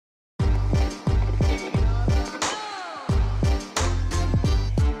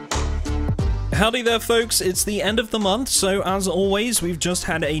Howdy there folks, it's the end of the month, so as always we've just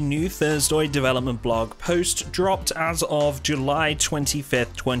had a new Thursday development blog post dropped as of July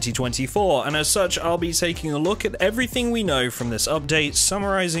 25th, 2024, and as such I'll be taking a look at everything we know from this update,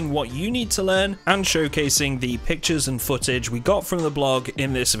 summarizing what you need to learn, and showcasing the pictures and footage we got from the blog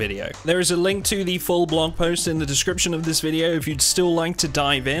in this video. There is a link to the full blog post in the description of this video if you'd still like to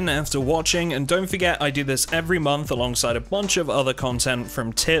dive in after watching, and don't forget I do this every month alongside a bunch of other content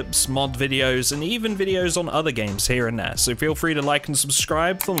from tips, mod videos, and even videos on other games here and there, so feel free to like and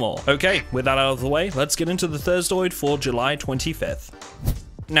subscribe for more. Okay, with that out of the way, let's get into the Thursday for July 25th.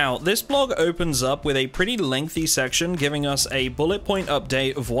 Now, this blog opens up with a pretty lengthy section giving us a bullet point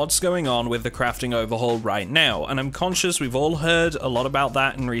update of what's going on with the crafting overhaul right now, and I'm conscious we've all heard a lot about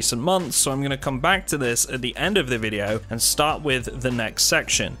that in recent months, so I'm going to come back to this at the end of the video and start with the next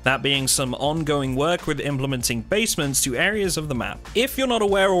section, that being some ongoing work with implementing basements to areas of the map. If you're not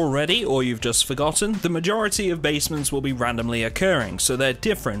aware already, or you've just forgotten, the majority of basements will be randomly occurring, so they're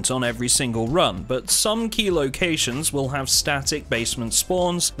different on every single run, but some key locations will have static basement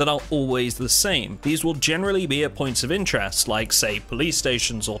spawns that are always the same. These will generally be at points of interest, like say police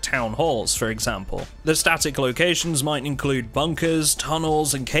stations or town halls, for example. The static locations might include bunkers,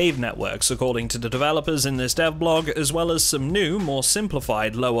 tunnels, and cave networks, according to the developers in this dev blog, as well as some new, more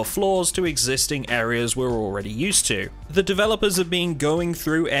simplified lower floors to existing areas we're already used to. The developers have been going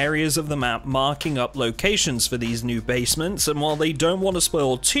through areas of the map marking up locations for these new basements, and while they don't want to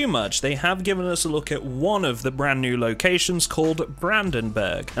spoil too much, they have given us a look at one of the brand new locations called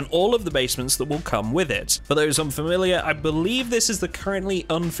Brandenburg, and all of the basements that will come with it. For those unfamiliar, I believe this is the currently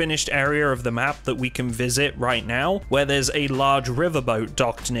unfinished area of the map that we can visit right now, where there's a large riverboat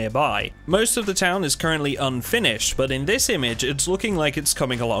docked nearby. Most of the town is currently unfinished, but in this image it's looking like it's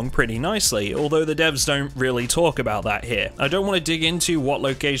coming along pretty nicely, although the devs don't really talk about that here. I don't want to dig into what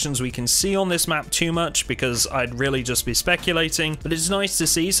locations we can see on this map too much, because I'd really just be speculating, but it's nice to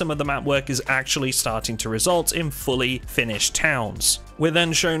see some of the map work is actually starting to result in fully finished towns. We're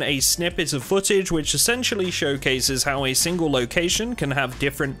then shown a snippet of footage which essentially showcases how a single location can have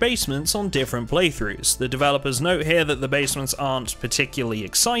different basements on different playthroughs. The developers note here that the basements aren't particularly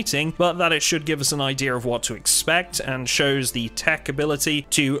exciting, but that it should give us an idea of what to expect, and shows the tech ability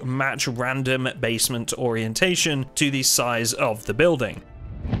to match random basement orientation to the size of the building.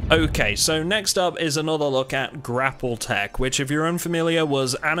 Okay, so next up is another look at grapple tech, which if you're unfamiliar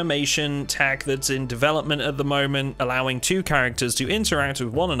was animation tech that's in development at the moment, allowing two characters to interact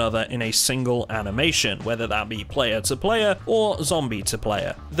with one another in a single animation, whether that be player to player or zombie to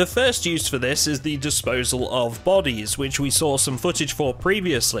player. The first use for this is the disposal of bodies, which we saw some footage for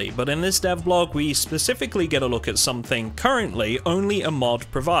previously, but in this dev blog we specifically get a look at something currently only a mod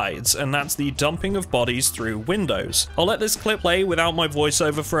provides, and that's the dumping of bodies through windows. I'll let this clip play without my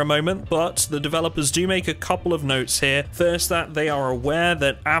voiceover for a moment, but the developers do make a couple of notes here. First, that they are aware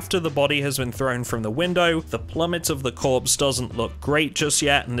that after the body has been thrown from the window, the plummet of the corpse doesn't look great just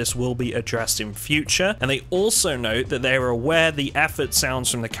yet, and this will be addressed in future. And they also note that they are aware the effort sounds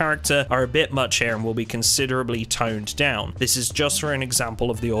from the character are a bit much here and will be considerably toned down. This is just for an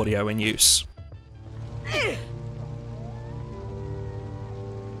example of the audio in use.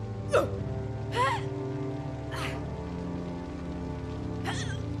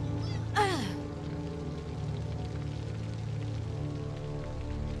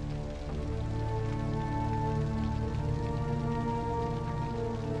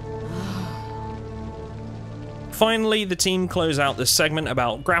 Finally, the team close out this segment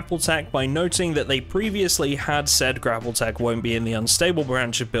about grapple tech by noting that they previously had said grapple tech won't be in the unstable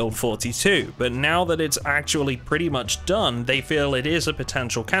branch of build 42, but now that it's actually pretty much done, they feel it is a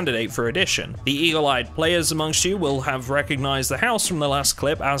potential candidate for addition. The eagle-eyed players amongst you will have recognized the house from the last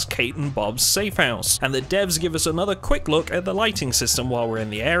clip as Kate and Bob's safe house, and the devs give us another quick look at the lighting system while we're in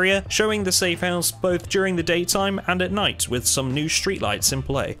the area, showing the safe house both during the daytime and at night, with some new streetlights in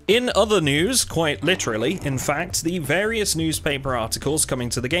play. In other news, quite literally, in fact, the various newspaper articles coming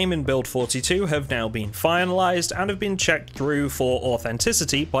to the game in Build 42 have now been finalized and have been checked through for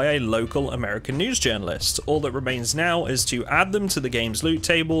authenticity by a local American news journalist. All that remains now is to add them to the game's loot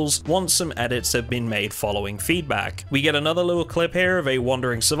tables once some edits have been made following feedback. We get another little clip here of a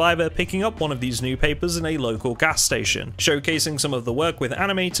wandering survivor picking up one of these new papers in a local gas station, showcasing some of the work with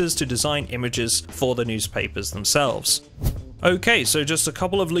animators to design images for the newspapers themselves. Okay, so just a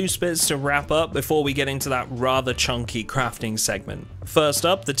couple of loose bits to wrap up before we get into that rather chunky crafting segment. First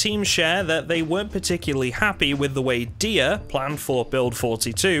up, the team share that they weren't particularly happy with the way deer, planned for build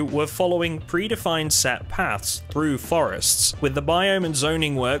 42, were following predefined set paths through forests. With the biome and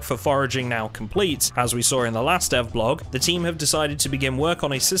zoning work for foraging now complete, as we saw in the last dev blog, the team have decided to begin work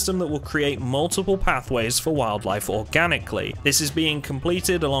on a system that will create multiple pathways for wildlife organically. This is being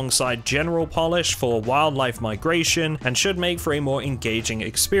completed alongside general polish for wildlife migration and should make for a more engaging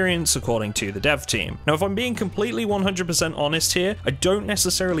experience according to the dev team. Now, if I'm being completely 100% honest here, I don't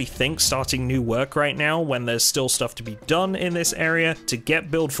necessarily think starting new work right now when there's still stuff to be done in this area to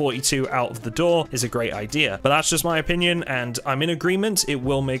get build 42 out of the door is a great idea. But that's just my opinion, and I'm in agreement it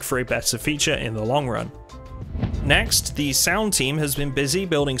will make for a better feature in the long run. Next, the sound team has been busy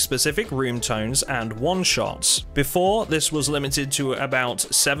building specific room tones and one-shots. Before, this was limited to about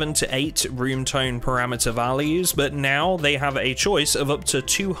 7 to 8 room tone parameter values, but now they have a choice of up to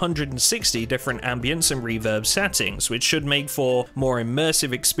 260 different ambience and reverb settings, which should make for more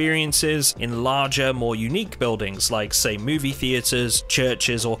immersive experiences in larger, more unique buildings like, say, movie theaters,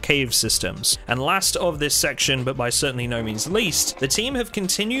 churches, or cave systems. And last of this section, but by certainly no means least, the team have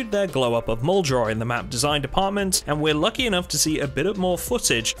continued their glow-up of Muldraugh in the map design department, and we're lucky enough to see a bit more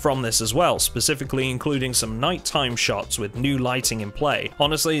footage from this as well, specifically including some nighttime shots with new lighting in play.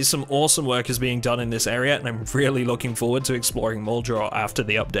 Honestly, some awesome work is being done in this area, and I'm really looking forward to exploring Muldraugh after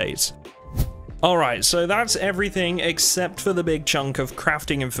the update. Alright, so that's everything except for the big chunk of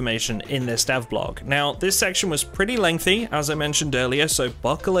crafting information in this dev blog. Now, this section was pretty lengthy, as I mentioned earlier, so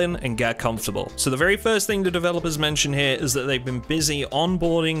buckle in and get comfortable. So the very first thing the developers mention here is that they've been busy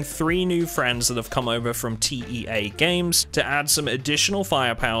onboarding 3 new friends that have come over from TEA Games to add some additional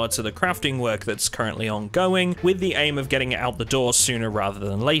firepower to the crafting work that's currently ongoing, with the aim of getting it out the door sooner rather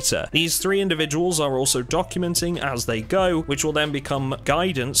than later. These 3 individuals are also documenting as they go, which will then become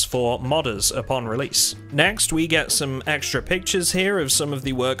guidance for modders upon release. Next, we get some extra pictures here of some of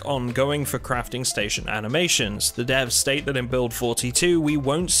the work ongoing for crafting station animations. The devs state that in build 42 we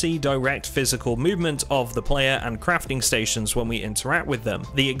won't see direct physical movement of the player and crafting stations when we interact with them.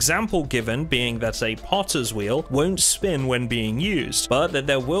 The example given being that a potter's wheel won't spin when being used, but that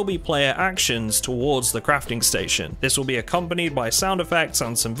there will be player actions towards the crafting station. This will be accompanied by sound effects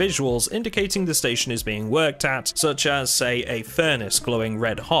and some visuals indicating the station is being worked at, such as, say, a furnace glowing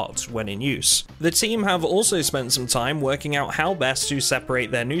red hot when in use. The team have also spent some time working out how best to separate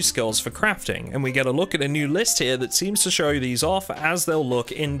their new skills for crafting, and we get a look at a new list here that seems to show these off as they'll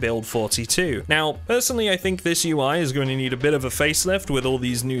look in build 42. Now, personally, I think this UI is going to need a bit of a facelift with all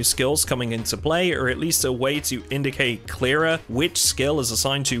these new skills coming into play, or at least a way to indicate clearer which skill is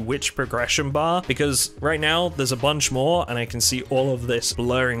assigned to which progression bar, because right now there's a bunch more and I can see all of this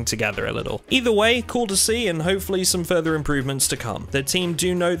blurring together a little. Either way, cool to see, and hopefully some further improvements to come. The team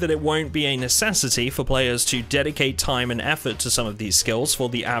do know that it won't be a necessity for players to dedicate time and effort to some of these skills for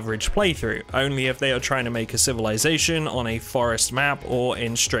the average playthrough, only if they are trying to make a civilization on a forest map or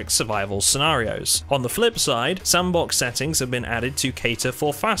in strict survival scenarios. On the flip side, sandbox settings have been added to cater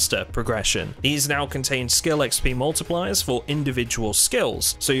for faster progression. These now contain skill XP multipliers for individual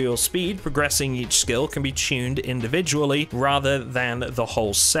skills, so your speed progressing each skill can be tuned individually rather than the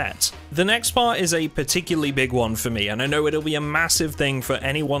whole set. The next part is a particularly big one for me, and I know it'll be a massive thing for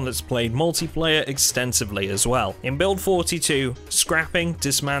anyone that's played multiplayer extensively as well. In build 42, scrapping,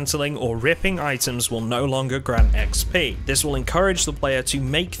 dismantling, or ripping items will no longer grant XP. This will encourage the player to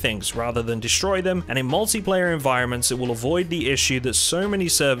make things rather than destroy them, and in multiplayer environments it will avoid the issue that so many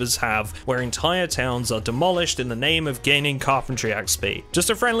servers have where entire towns are demolished in the name of gaining carpentry XP. Just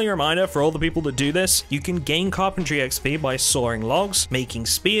a friendly reminder for all the people that do this, you can gain carpentry XP by sawing logs, making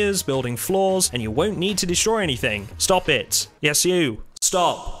spears, building floors, and you won't need to destroy anything. Stop it. Yes, you.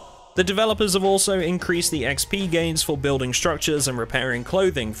 Stop. The developers have also increased the XP gains for building structures and repairing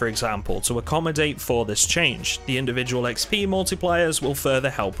clothing, for example, to accommodate for this change. The individual XP multipliers will further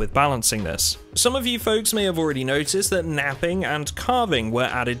help with balancing this. Some of you folks may have already noticed that napping and carving were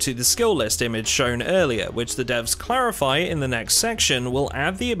added to the skill list image shown earlier, which the devs clarify in the next section will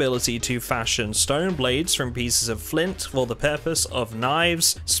add the ability to fashion stone blades from pieces of flint for the purpose of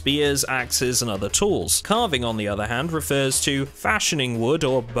knives, spears, axes, and other tools. Carving, on the other hand, refers to fashioning wood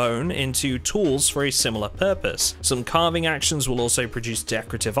or bone into tools for a similar purpose. Some carving actions will also produce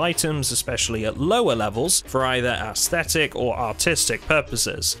decorative items, especially at lower levels, for either aesthetic or artistic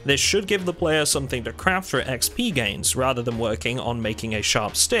purposes. This should give the player require something to craft for XP gains, rather than working on making a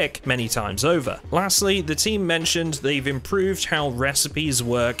sharp stick many times over. Lastly, the team mentioned they've improved how recipes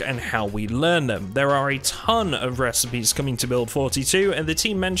work and how we learn them. There are a ton of recipes coming to build 42, and the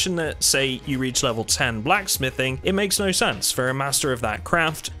team mentioned that, say you reach level 10 blacksmithing, it makes no sense for a master of that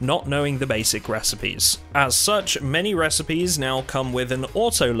craft not knowing the basic recipes. As such, many recipes now come with an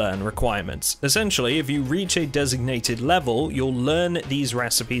auto-learn requirement. Essentially, if you reach a designated level, you'll learn these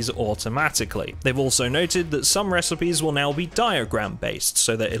recipes automatically. They've also noted that some recipes will now be diagram based,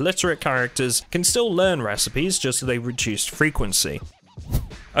 so that illiterate characters can still learn recipes, just at a reduced frequency.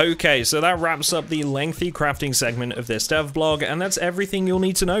 Okay, so that wraps up the lengthy crafting segment of this dev blog, and that's everything you'll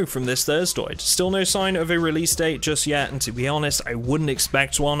need to know from this Thursdoid. Still no sign of a release date just yet, and to be honest, I wouldn't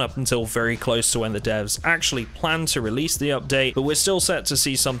expect one up until very close to when the devs actually plan to release the update, but we're still set to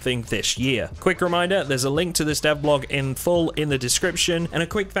see something this year. Quick reminder, there's a link to this dev blog in full in the description, and a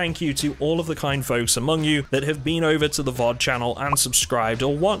quick thank you to all of the kind folks among you that have been over to the VOD channel and subscribed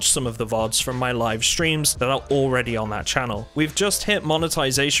or watched some of the VODs from my live streams that are already on that channel. We've just hit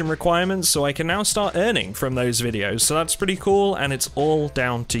monetization requirements, so I can now start earning from those videos, so that's pretty cool, and it's all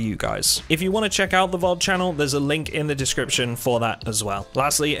down to you guys. If you want to check out the VOD channel, there's a link in the description for that as well.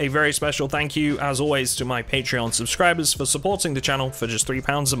 Lastly, a very special thank you, as always, to my Patreon subscribers for supporting the channel for just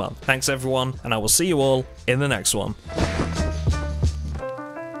 £3 a month. Thanks everyone, and I will see you all in the next one.